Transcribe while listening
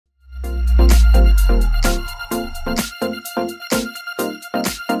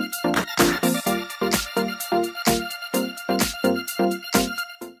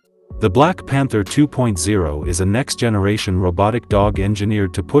The Black Panther 2.0 is a next-generation robotic dog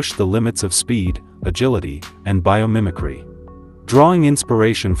engineered to push the limits of speed, agility, and biomimicry. Drawing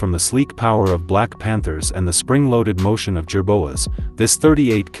inspiration from the sleek power of Black Panthers and the spring-loaded motion of jerboas, this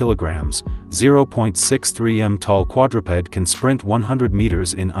 38 kg, 0.63 m tall quadruped can sprint 100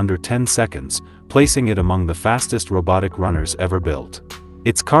 meters in under 10 seconds, placing it among the fastest robotic runners ever built.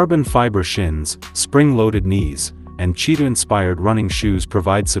 Its carbon fiber shins, spring-loaded knees, and cheetah-inspired running shoes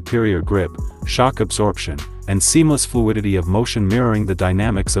provide superior grip, shock absorption, and seamless fluidity of motion mirroring the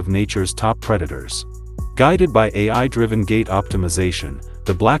dynamics of nature's top predators. Guided by AI-driven gait optimization,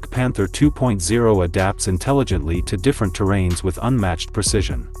 the Black Panther 2.0 adapts intelligently to different terrains with unmatched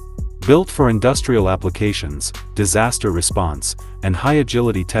precision. Built for industrial applications, disaster response, and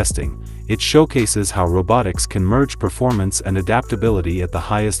high-agility testing, it showcases how robotics can merge performance and adaptability at the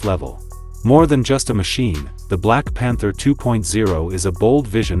highest level. More than just a machine, the Black Panther 2.0 is a bold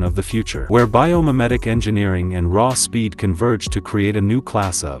vision of the future, where biomimetic engineering and raw speed converge to create a new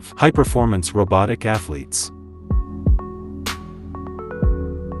class of high-performance robotic athletes.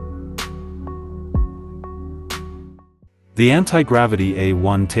 The Antigravity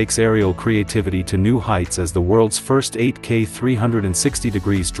A1 takes aerial creativity to new heights as the world's first 8K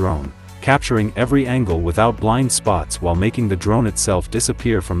 360-degree drone, capturing every angle without blind spots while making the drone itself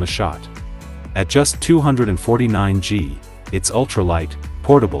disappear from the shot. At just 249 g, it's ultralight,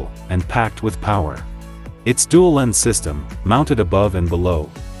 portable, and packed with power. Its dual-lens system, mounted above and below,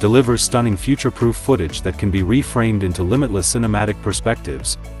 delivers stunning future-proof footage that can be reframed into limitless cinematic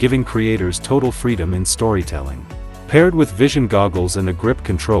perspectives, giving creators total freedom in storytelling. Paired with vision goggles and a grip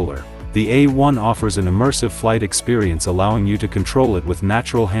controller, the A1 offers an immersive flight experience allowing you to control it with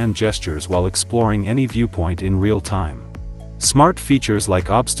natural hand gestures while exploring any viewpoint in real time. Smart features like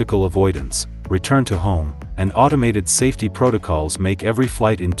obstacle avoidance, return to home, and automated safety protocols make every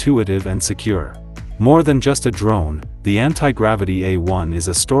flight intuitive and secure. More than just a drone, the Antigravity A1 is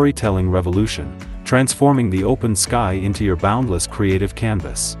a storytelling revolution, transforming the open sky into your boundless creative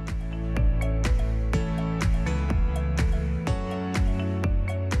canvas.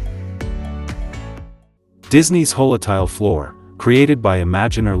 Disney's Holotile Floor, created by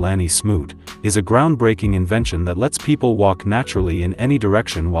Imagineer Lanny Smoot, is a groundbreaking invention that lets people walk naturally in any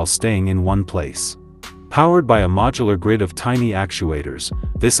direction while staying in one place. Powered by a modular grid of tiny actuators,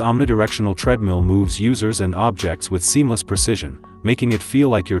 this omnidirectional treadmill moves users and objects with seamless precision, making it feel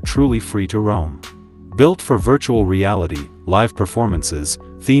like you're truly free to roam. Built for virtual reality, live performances,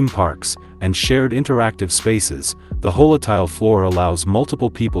 theme parks, and shared interactive spaces, the Holotile Floor allows multiple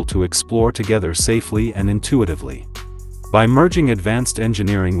people to explore together safely and intuitively. By merging advanced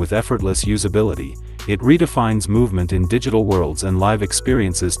engineering with effortless usability, it redefines movement in digital worlds and live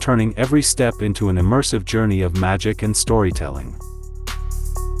experiences, turning every step into an immersive journey of magic and storytelling.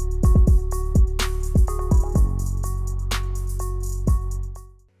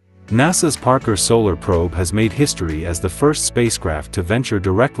 NASA's Parker Solar Probe has made history as the first spacecraft to venture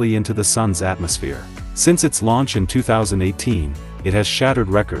directly into the Sun's atmosphere. Since its launch in 2018, it has shattered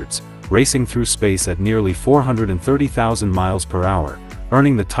records, racing through space at nearly 430,000 miles per hour,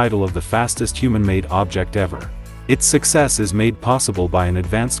 earning the title of the fastest human-made object ever. Its success is made possible by an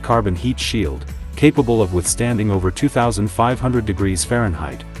advanced carbon heat shield, capable of withstanding over 2,500 degrees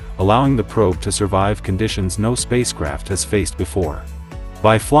Fahrenheit, allowing the probe to survive conditions no spacecraft has faced before.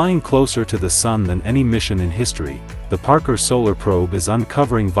 By flying closer to the Sun than any mission in history, the Parker Solar Probe is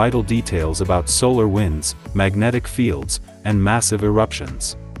uncovering vital details about solar winds, magnetic fields, and massive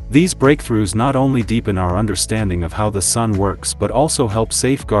eruptions. These breakthroughs not only deepen our understanding of how the Sun works but also help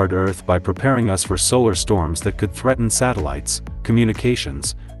safeguard Earth by preparing us for solar storms that could threaten satellites,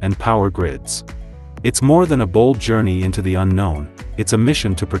 communications, and power grids. It's more than a bold journey into the unknown, it's a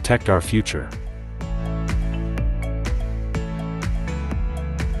mission to protect our future.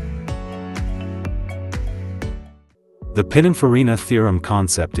 The Pininfarina Theorem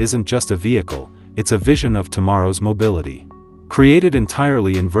concept isn't just a vehicle, it's a vision of tomorrow's mobility. Created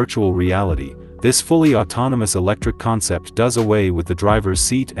entirely in virtual reality, this fully autonomous electric concept does away with the driver's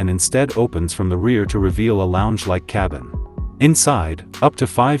seat and instead opens from the rear to reveal a lounge-like cabin. Inside, up to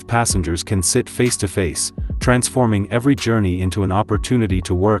 5 passengers can sit face-to-face, transforming every journey into an opportunity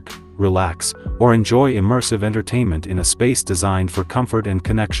to work, relax, or enjoy immersive entertainment in a space designed for comfort and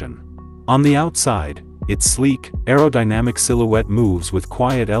connection. On the outside, its sleek, aerodynamic silhouette moves with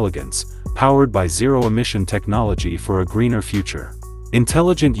quiet elegance, powered by zero-emission technology for a greener future.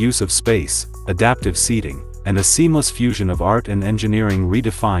 Intelligent use of space, adaptive seating, and a seamless fusion of art and engineering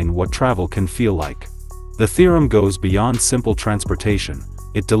redefine what travel can feel like. The Theorem goes beyond simple transportation,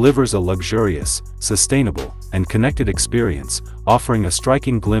 it delivers a luxurious, sustainable, and connected experience, offering a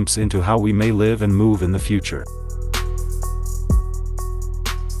striking glimpse into how we may live and move in the future.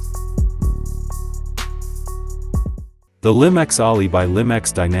 The LimX Oli by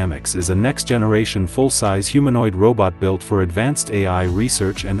LimX Dynamics is a next-generation full-size humanoid robot built for advanced AI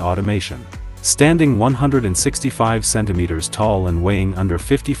research and automation. Standing 165 centimeters tall and weighing under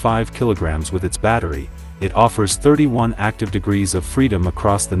 55 kilograms with its battery, it offers 31 active degrees of freedom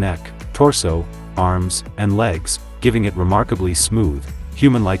across the neck, torso, arms, and legs, giving it remarkably smooth,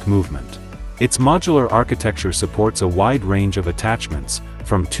 human-like movement. Its modular architecture supports a wide range of attachments,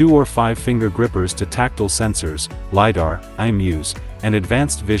 from 2 or 5 finger grippers to tactile sensors, LiDAR, IMUs, and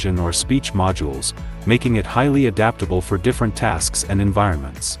advanced vision or speech modules, making it highly adaptable for different tasks and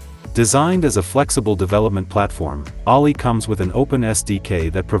environments. Designed as a flexible development platform, Oli comes with an open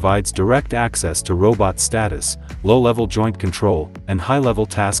SDK that provides direct access to robot status, low-level joint control, and high-level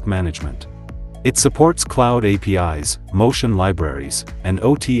task management. It supports cloud APIs, motion libraries, and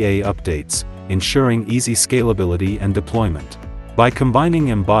OTA updates, ensuring easy scalability and deployment. By combining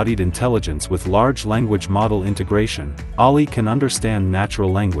embodied intelligence with large language model integration, Oli can understand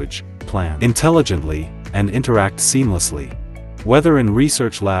natural language, plan intelligently, and interact seamlessly. Whether in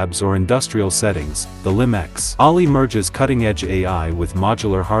research labs or industrial settings, the LimX Oli merges cutting-edge AI with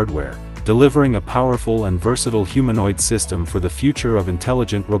modular hardware, delivering a powerful and versatile humanoid system for the future of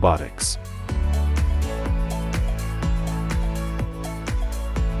intelligent robotics.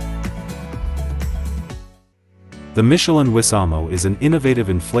 The Michelin Wisamo is an innovative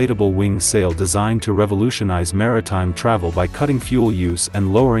inflatable wing sail designed to revolutionize maritime travel by cutting fuel use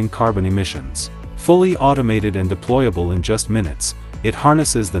and lowering carbon emissions. Fully automated and deployable in just minutes, it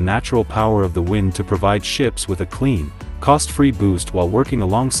harnesses the natural power of the wind to provide ships with a clean, cost-free boost while working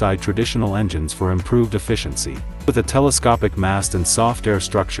alongside traditional engines for improved efficiency. With a telescopic mast and soft air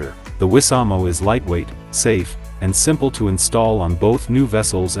structure, the Wisamo is lightweight, safe, and simple to install on both new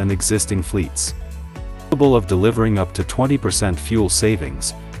vessels and existing fleets. Capable of delivering up to 20% fuel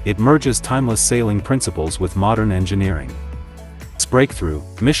savings, it merges timeless sailing principles with modern engineering. Its breakthrough,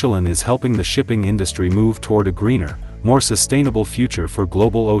 Michelin is helping the shipping industry move toward a greener, more sustainable future for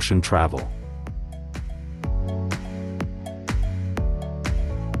global ocean travel.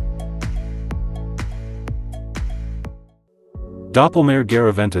 Doppelmayr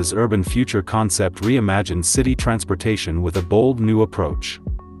Garaventa's urban future concept reimagines city transportation with a bold new approach.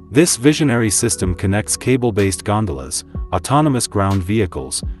 This visionary system connects cable-based gondolas, autonomous ground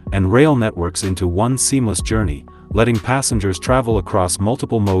vehicles, and rail networks into one seamless journey, letting passengers travel across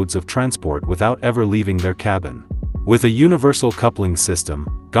multiple modes of transport without ever leaving their cabin. With a universal coupling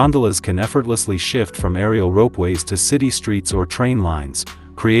system, gondolas can effortlessly shift from aerial ropeways to city streets or train lines,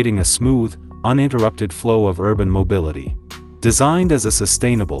 creating a smooth, uninterrupted flow of urban mobility. Designed as a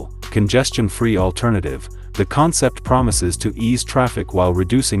sustainable, congestion-free alternative, the concept promises to ease traffic while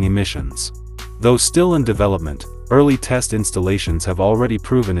reducing emissions. Though still in development, early test installations have already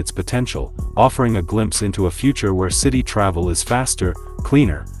proven its potential, offering a glimpse into a future where city travel is faster,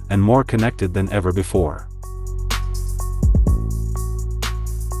 cleaner, and more connected than ever before.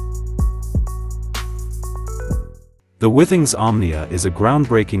 The Withings Omnia is a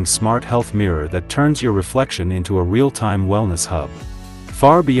groundbreaking smart health mirror that turns your reflection into a real-time wellness hub.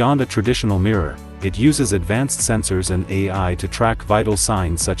 Far beyond a traditional mirror, it uses advanced sensors and AI to track vital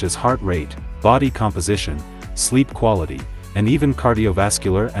signs such as heart rate, body composition, sleep quality, and even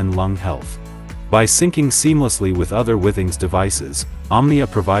cardiovascular and lung health. By syncing seamlessly with other Withings devices, Omnia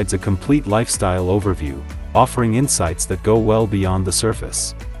provides a complete lifestyle overview, offering insights that go well beyond the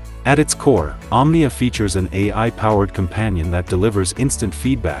surface. At its core, Omnia features an AI-powered companion that delivers instant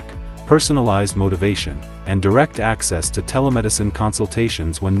feedback, personalized motivation, and direct access to telemedicine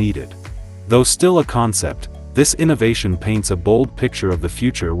consultations when needed. Though still a concept, this innovation paints a bold picture of the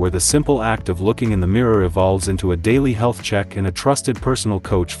future where the simple act of looking in the mirror evolves into a daily health check and a trusted personal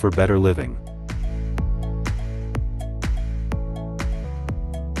coach for better living.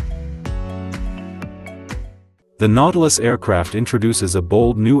 The Nautilus Aircraft introduces a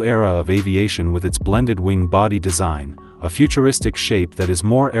bold new era of aviation with its blended wing body design, a futuristic shape that is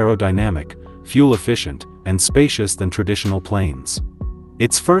more aerodynamic, fuel-efficient, and spacious than traditional planes.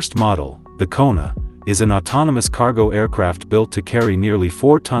 Its first model, the Kona, is an autonomous cargo aircraft built to carry nearly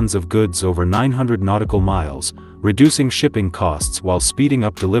 4 tons of goods over 900 nautical miles, reducing shipping costs while speeding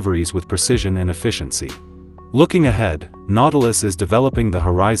up deliveries with precision and efficiency. Looking ahead, Nautilus is developing the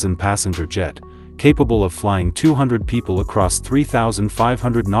Horizon passenger jet, capable of flying 200 people across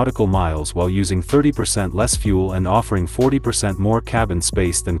 3,500 nautical miles while using 30% less fuel and offering 40% more cabin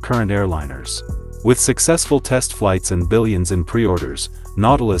space than current airliners. With successful test flights and billions in pre-orders,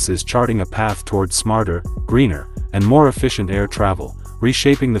 Nautilus is charting a path towards smarter, greener, and more efficient air travel,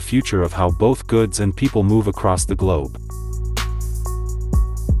 reshaping the future of how both goods and people move across the globe.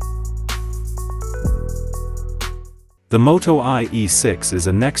 The MotoEye E6 is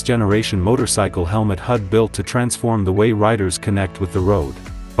a next-generation motorcycle helmet HUD built to transform the way riders connect with the road.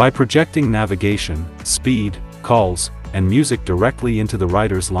 By projecting navigation, speed, calls, and music directly into the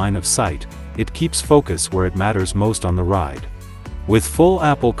rider's line of sight, it keeps focus where it matters most on the ride. With full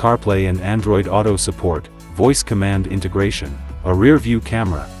Apple CarPlay and Android Auto support, voice command integration, a rear-view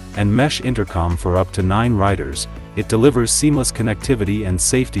camera, and mesh intercom for up to 9 riders, it delivers seamless connectivity and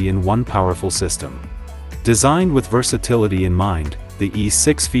safety in one powerful system. Designed with versatility in mind, the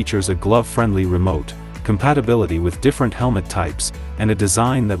E6 features a glove-friendly remote, compatibility with different helmet types, and a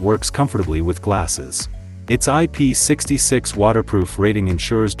design that works comfortably with glasses. Its IP66 waterproof rating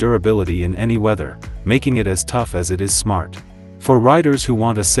ensures durability in any weather, making it as tough as it is smart. For riders who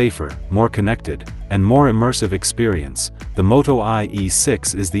want a safer, more connected, and more immersive experience, the MotoEye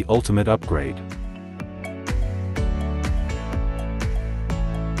E6 is the ultimate upgrade.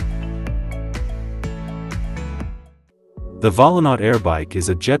 The Volonaut Airbike is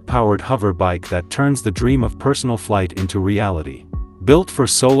a jet-powered hover bike that turns the dream of personal flight into reality. Built for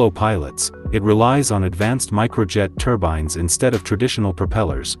solo pilots, it relies on advanced microjet turbines instead of traditional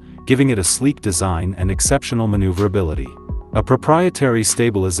propellers, giving it a sleek design and exceptional maneuverability. A proprietary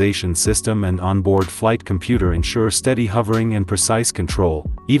stabilization system and onboard flight computer ensure steady hovering and precise control,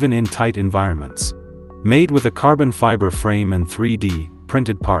 even in tight environments. Made with a carbon fiber frame and 3D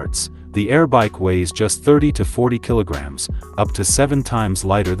printed parts, the airbike weighs just 30 to 40 kilograms, up to 7 times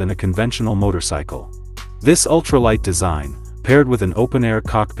lighter than a conventional motorcycle. This ultralight design, paired with an open-air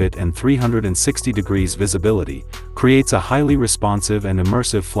cockpit and 360 degrees visibility, creates a highly responsive and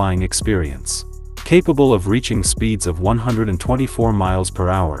immersive flying experience. Capable of reaching speeds of 124 miles per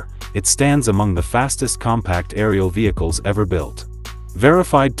hour, it stands among the fastest compact aerial vehicles ever built.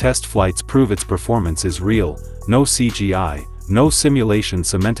 Verified test flights prove its performance is real, no CGI, no simulation,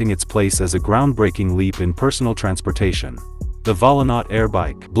 cementing its place as a groundbreaking leap in personal transportation. The Volonaut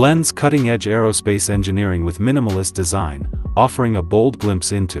Airbike blends cutting-edge aerospace engineering with minimalist design, offering a bold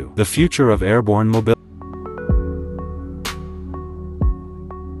glimpse into the future of airborne mobility.